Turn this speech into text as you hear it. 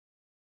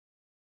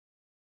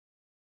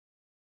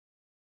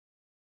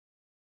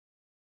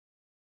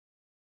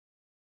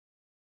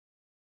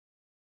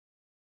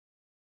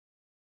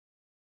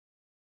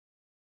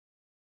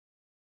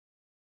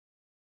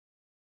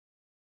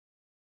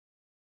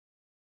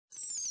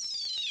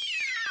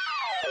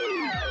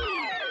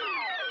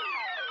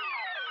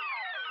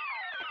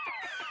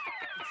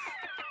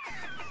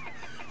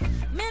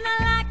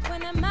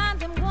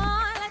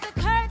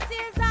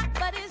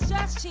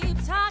just cheap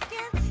talking.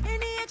 In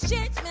the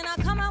exchange, man, I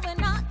come out with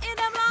nothing.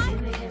 I'm like,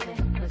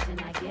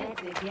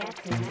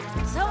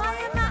 so I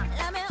am not,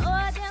 let me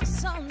order them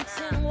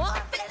something.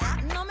 What feel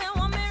like, no, me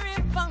want me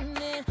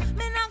refunding.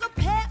 Me not go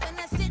pay when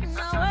I sit in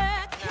my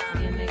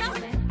working. No.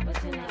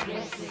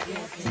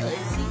 So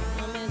you see,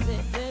 no, me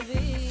say,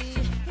 baby,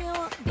 you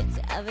won't get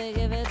to ever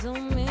give it to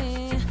me.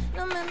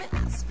 No, make me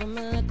ask for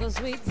me like a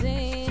sweet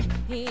thing.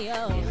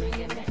 Yo. Give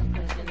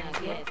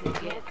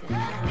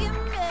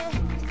me,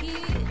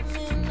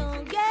 no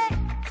get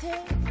it,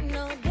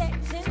 no get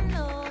it,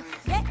 no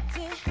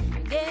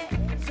get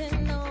it,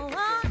 no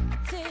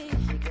want it.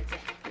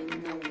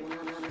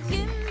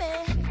 Give me,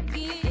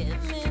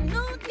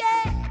 no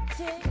get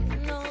it,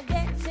 no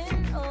get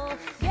it, no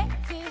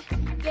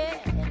get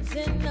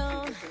it,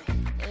 no.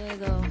 There you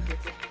go.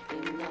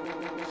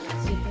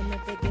 Sippin'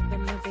 if it,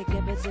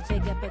 give it,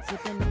 sippin' up,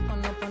 sippin'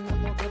 up,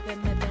 give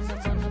it,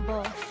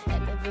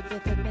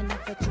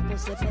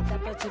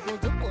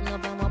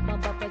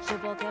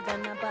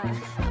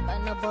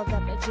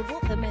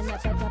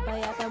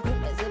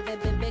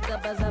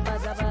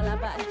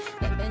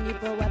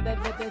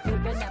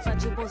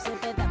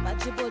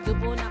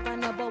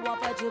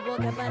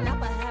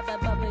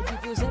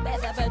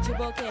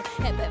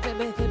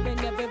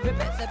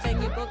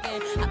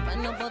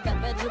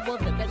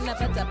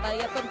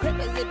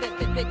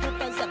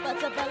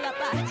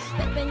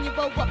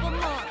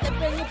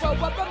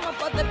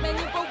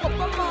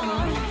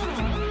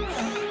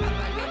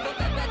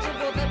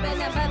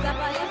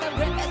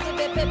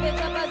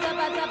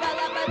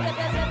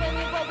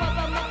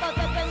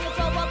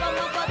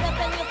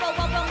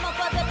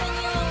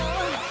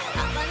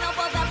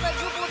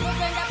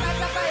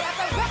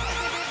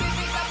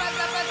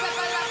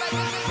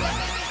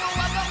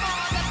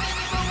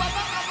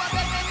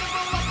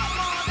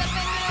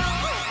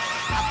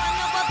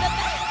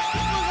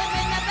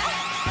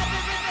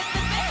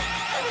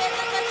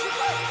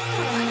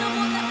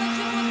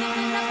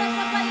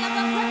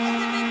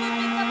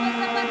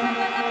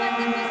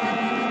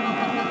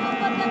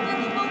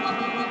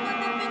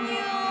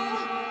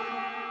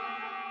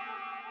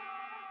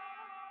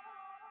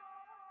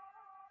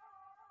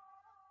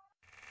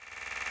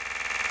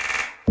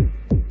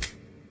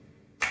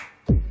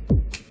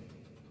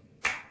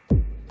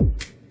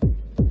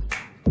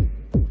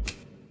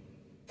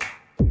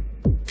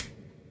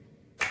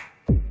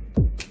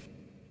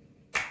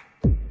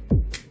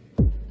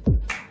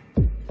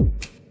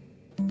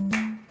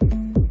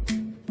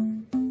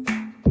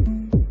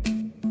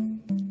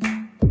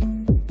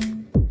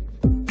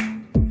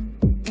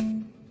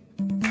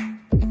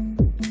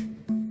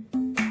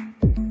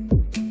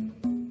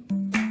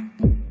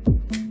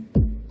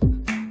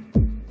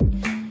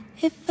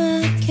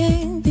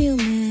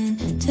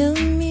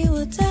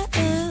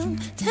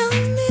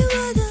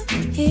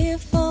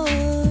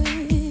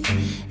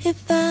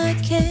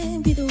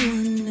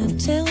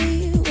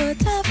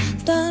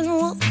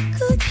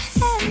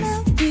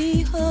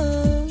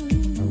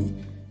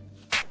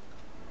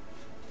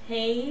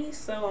 Hey,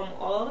 so I'm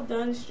all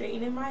done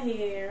straightening my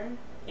hair,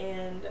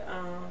 and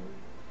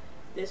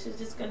this is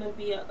just gonna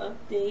be an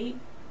update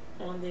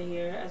on the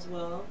hair as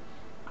well.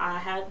 I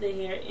had the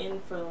hair in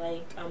for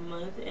like a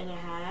month and a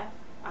half.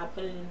 I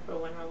put it in for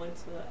when I went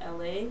to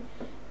LA,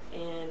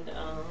 and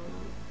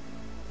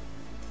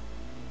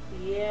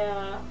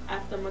yeah,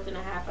 after a month and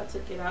a half I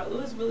took it out. It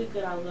was really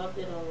good. I loved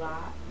it a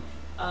lot.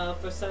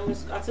 For summer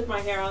school, I took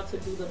my hair out to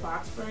do the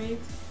box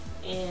braids,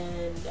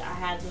 and I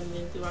had them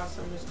in throughout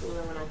summer school,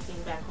 and when I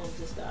came back home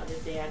just the other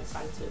day I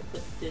decided to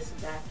put this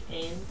back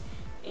in,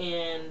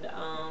 and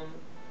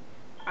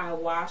I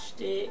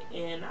washed it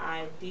and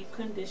I deep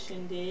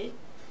conditioned it,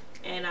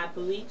 and I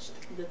bleached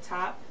the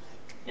top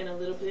and a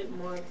little bit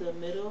more of the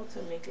middle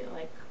to make it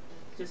like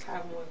just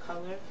have more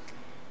color.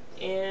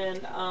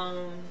 And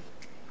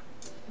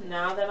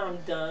now that I'm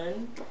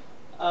done,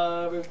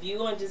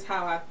 review on just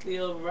how I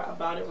feel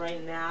about it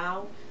right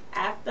now.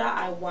 After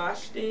I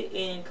washed it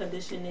and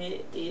conditioned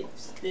it,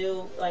 it's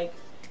still like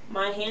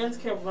my hands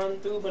can run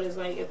through, but it's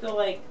like it feel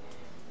like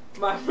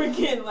my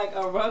freaking like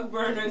a rug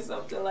burn or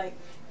something. Like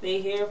the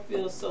hair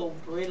feels so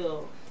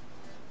brittle,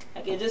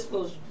 like it just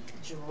feels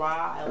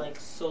dry, like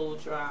so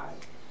dry.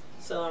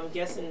 So I'm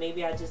guessing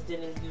maybe I just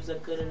didn't use a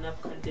good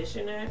enough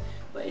conditioner,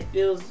 but it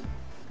feels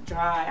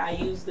dry. I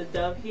used the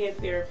Dove Hair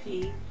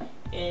Therapy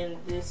and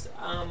this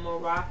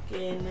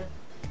Moroccan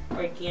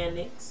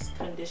Organics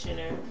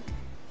conditioner,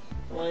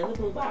 one in the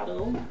blue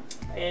bottle,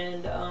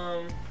 and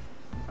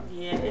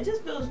yeah, it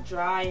just feels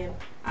dry, and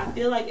I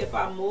feel like if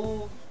I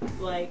move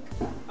like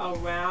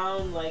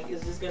around, like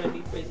it's just gonna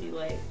be pretty.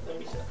 Like, let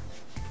me show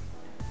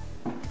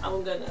you.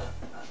 I'm gonna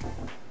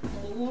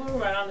move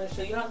around and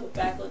show you how the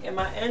back look, and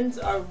my ends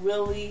are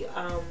really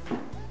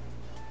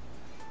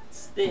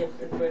stiff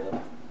and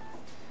brittle.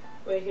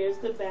 But here's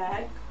the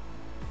back.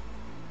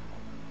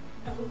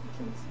 I hope you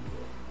can see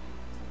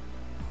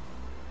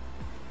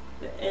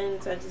it. The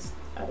ends, I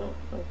don't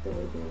like the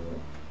way they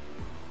look.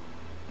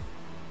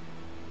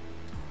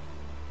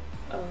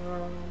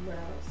 What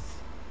else?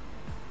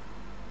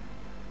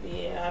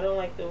 Yeah, I don't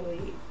like the way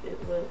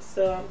it looks.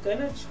 So I'm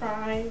gonna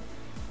try,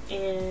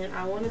 and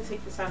I want to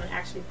take this out and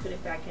actually put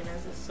it back in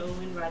as a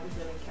sew-in rather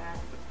than a cap.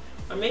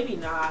 Or maybe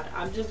not.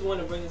 I just want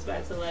to bring this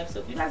back to life. So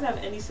if you guys have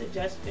any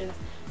suggestions,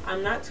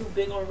 I'm not too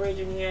big on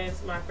braiding hair.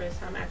 It's my first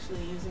time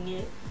actually using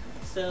it.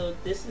 So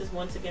this is,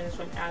 once again, it's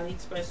from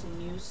AliExpress,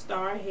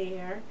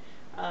 waveNewstarhair.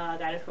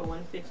 Got it for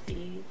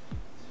 $150.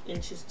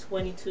 Inches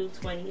 22,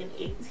 20, and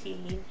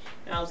 18.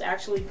 And I was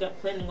actually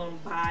planning on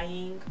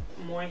buying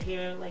more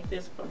hair like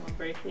this for my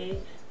birthday.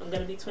 I'm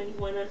gonna be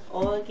 21 on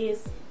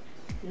August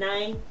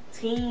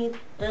 19th.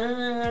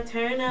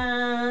 Turn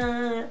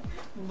up.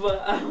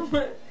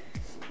 But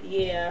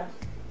yeah,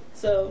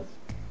 so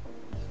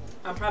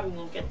I probably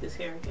won't get this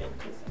hair again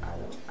because I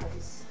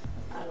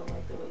don't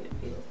like the way it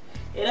feels.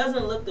 It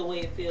doesn't look the way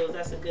it feels.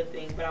 That's a good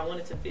thing, but I want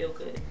it to feel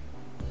good.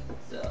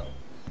 So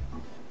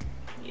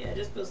yeah, it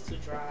just feels too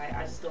dry.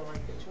 I just don't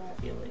like the dry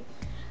feeling.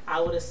 I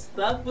would have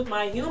stuck with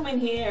my human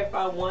hair if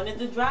I wanted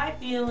the dry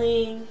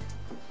feeling.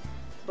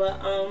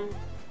 But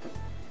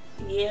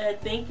yeah,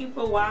 thank you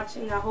for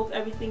watching. I hope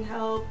everything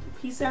helped.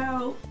 Peace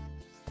out.